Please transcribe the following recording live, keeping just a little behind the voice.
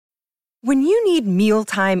When you need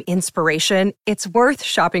mealtime inspiration, it's worth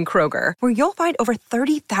shopping Kroger, where you'll find over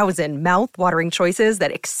 30,000 mouth-watering choices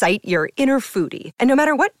that excite your inner foodie. And no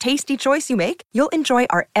matter what tasty choice you make, you'll enjoy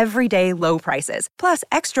our everyday low prices, plus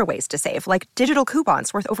extra ways to save, like digital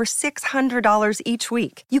coupons worth over $600 each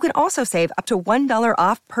week. You can also save up to $1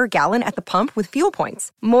 off per gallon at the pump with fuel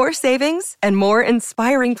points. More savings and more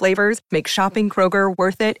inspiring flavors make shopping Kroger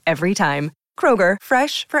worth it every time. Kroger,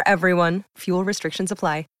 fresh for everyone. Fuel restrictions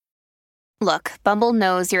apply. Look, Bumble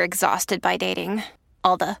knows you're exhausted by dating.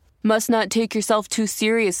 All the, must not take yourself too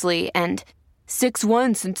seriously, and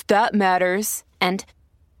 6'1" since that matters, and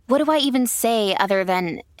what do I even say other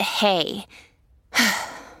than, hey?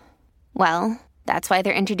 Well, that's why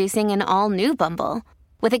they're introducing an all-new Bumble,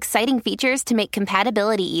 with exciting features to make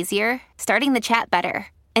compatibility easier, starting the chat better,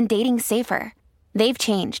 and dating safer. They've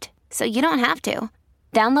changed, so you don't have to.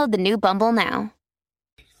 Download the new Bumble now.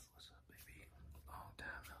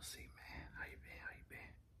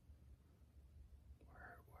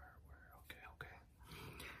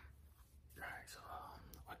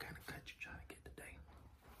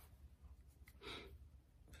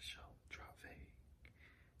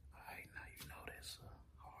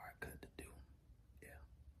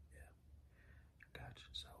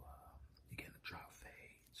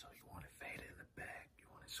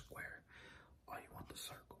 Square, or you want the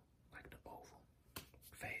circle, like the oval.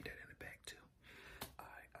 Fade that in the back too.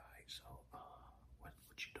 Alright, so what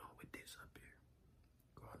you doing with this up here?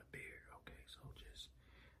 Growing the beard, okay, so just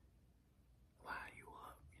line you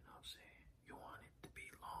up, you know what I'm saying? You want it to be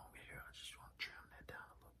long here, I just want to trim that down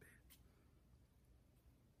a little bit.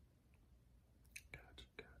 Gotcha.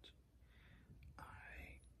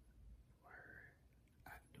 Alright, word.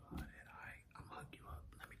 I can do all that, alright. I'm gonna hook you up.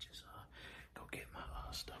 Let me just go get my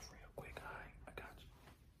stuff real quick. All right, I got you.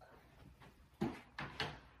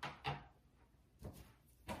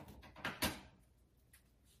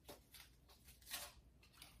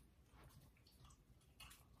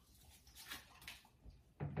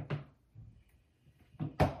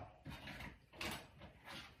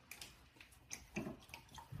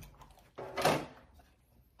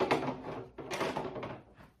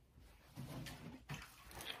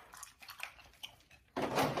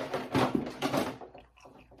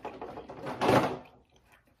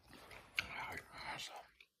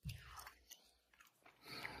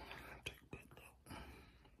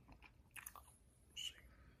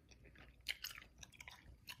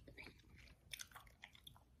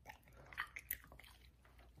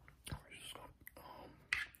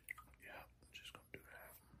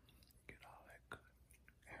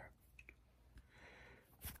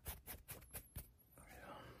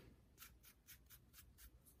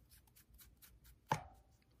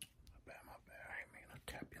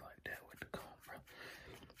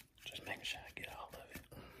 Making sure I get all of it.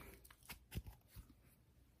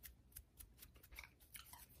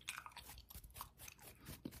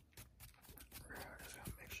 Just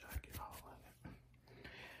gotta make sure I get all of it.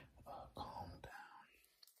 Calm down.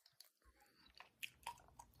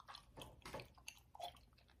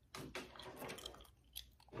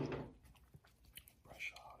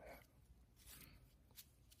 Brush all that.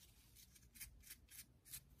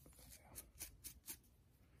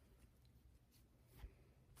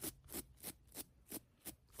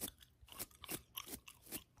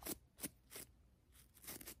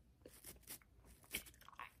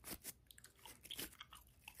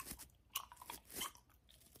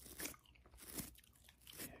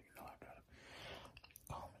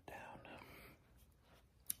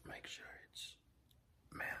 Make sure it's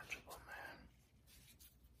manageable, man.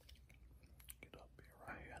 Get up here,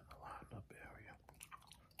 right here in the lined up area.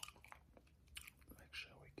 Make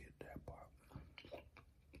sure we get that part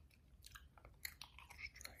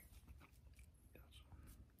straight.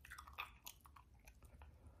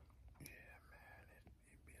 Yeah, man, it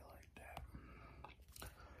be like that.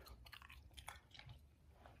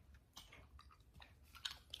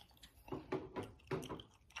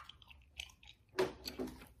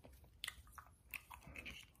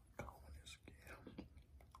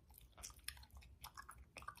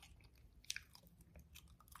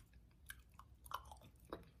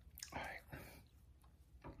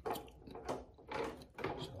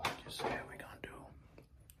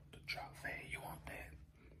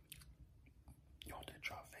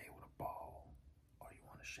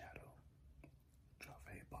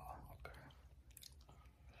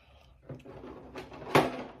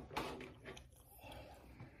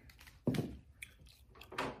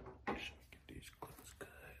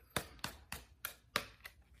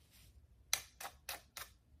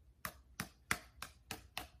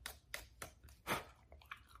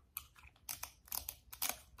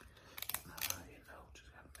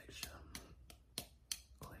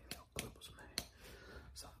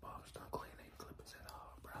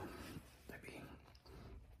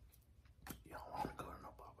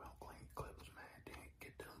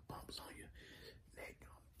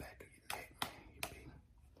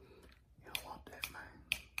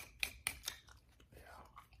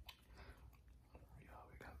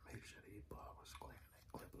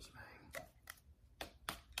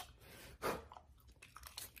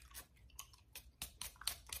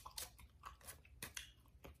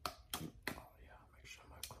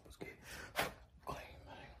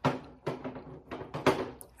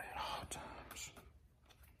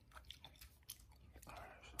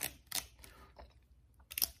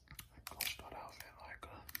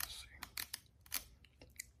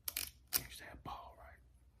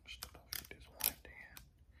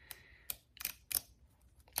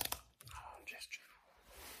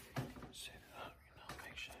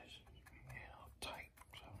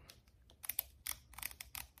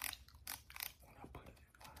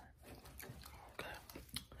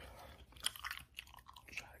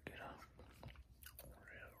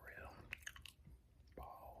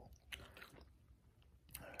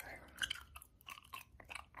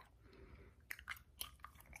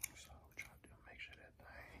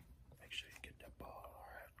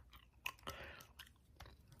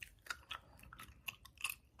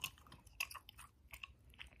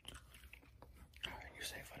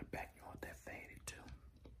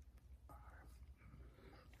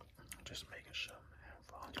 just making sure, man.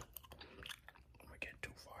 If I'm gonna get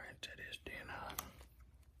too far into this, then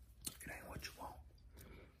it ain't what you want.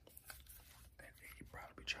 And then you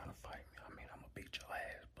probably be trying to fight me. I mean, I'm gonna beat your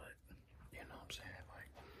ass, but you know what I'm saying?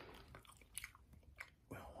 Like,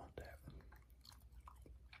 we don't want that.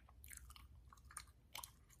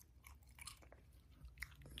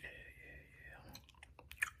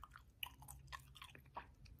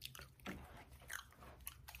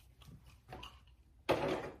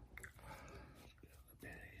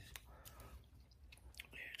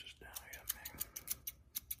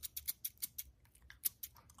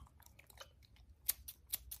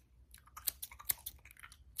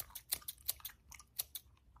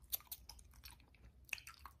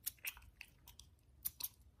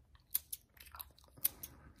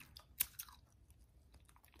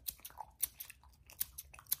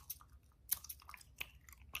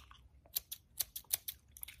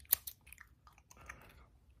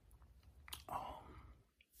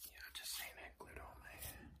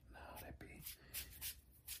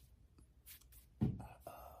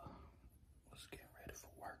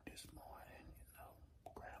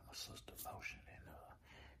 Sister lotion and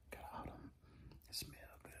got all them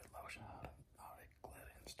smell good lotion, all that glitter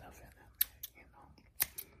and stuff in them, you know.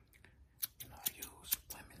 I use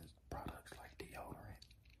women's products like deodorant,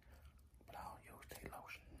 but I don't use their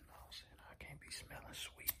lotion, you know what I'm saying? I can't be smelling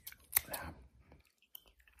sweet. Now,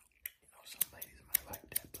 you know, some ladies might like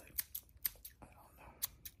that, but I don't know.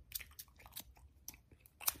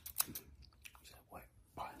 So what?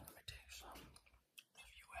 Let me tell you something.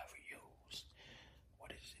 If you ever use,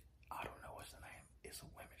 what is it? I don't know what's the name. It's a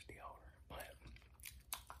women's deodorant, but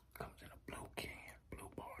comes in a blue can, blue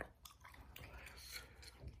bottle.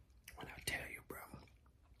 When I tell you, bro,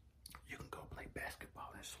 you can go play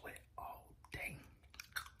basketball and sweat all day,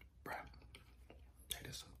 bro. That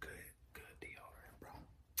is some good deodorant, bro.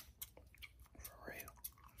 For real.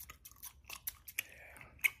 Yeah.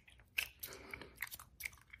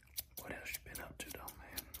 What else you been up to, though,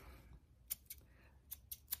 man?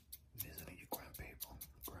 Visiting your grandparents.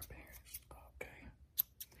 Okay.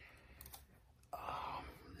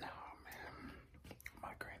 No, man.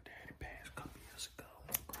 My granddaddy passed a couple years ago.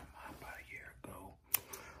 Grandma about a year ago.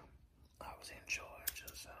 I was in Georgia,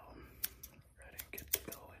 so I didn't get to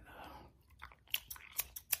go and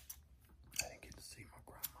I didn't get to see my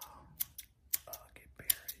grandma get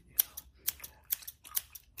buried, you know.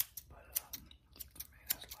 But man,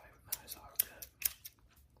 that's life. Now it's all good.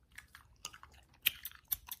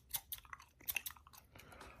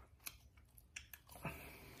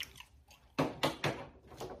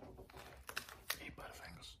 Eat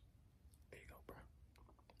Butterfingers. There you go, bro.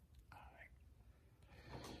 Alright.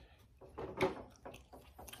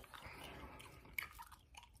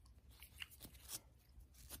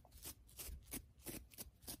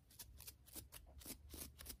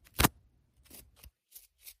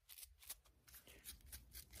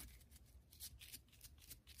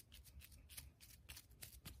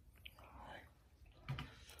 Alright.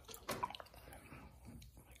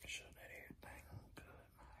 Making sure that everything good,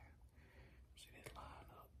 man. See this line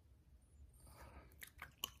up.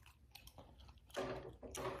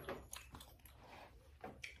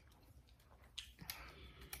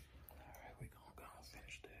 Alright, we're gonna go and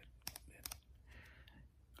finish that. Then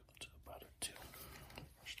go to about a 2.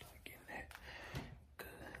 Start getting that good.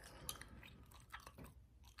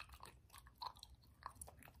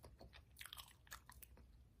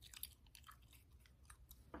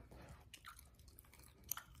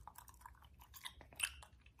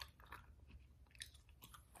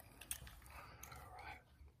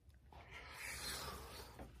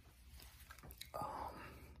 Alright.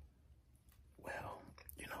 Well,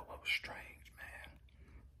 you know what was strange, man?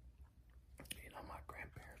 You know, my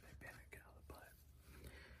grandparents, they've been together, but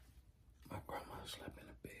my grandma slept in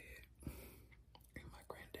the bed, and my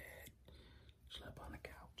granddad slept on the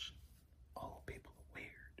couch. Old people are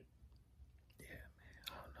weird. Yeah, man,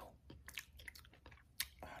 I don't know.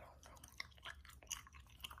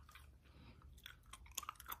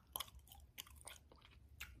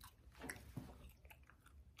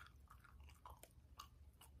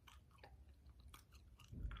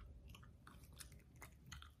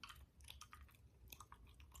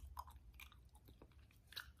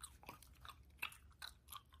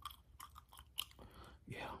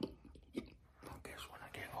 Yeah, I guess when I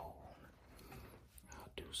get old,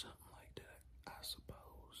 I'll do something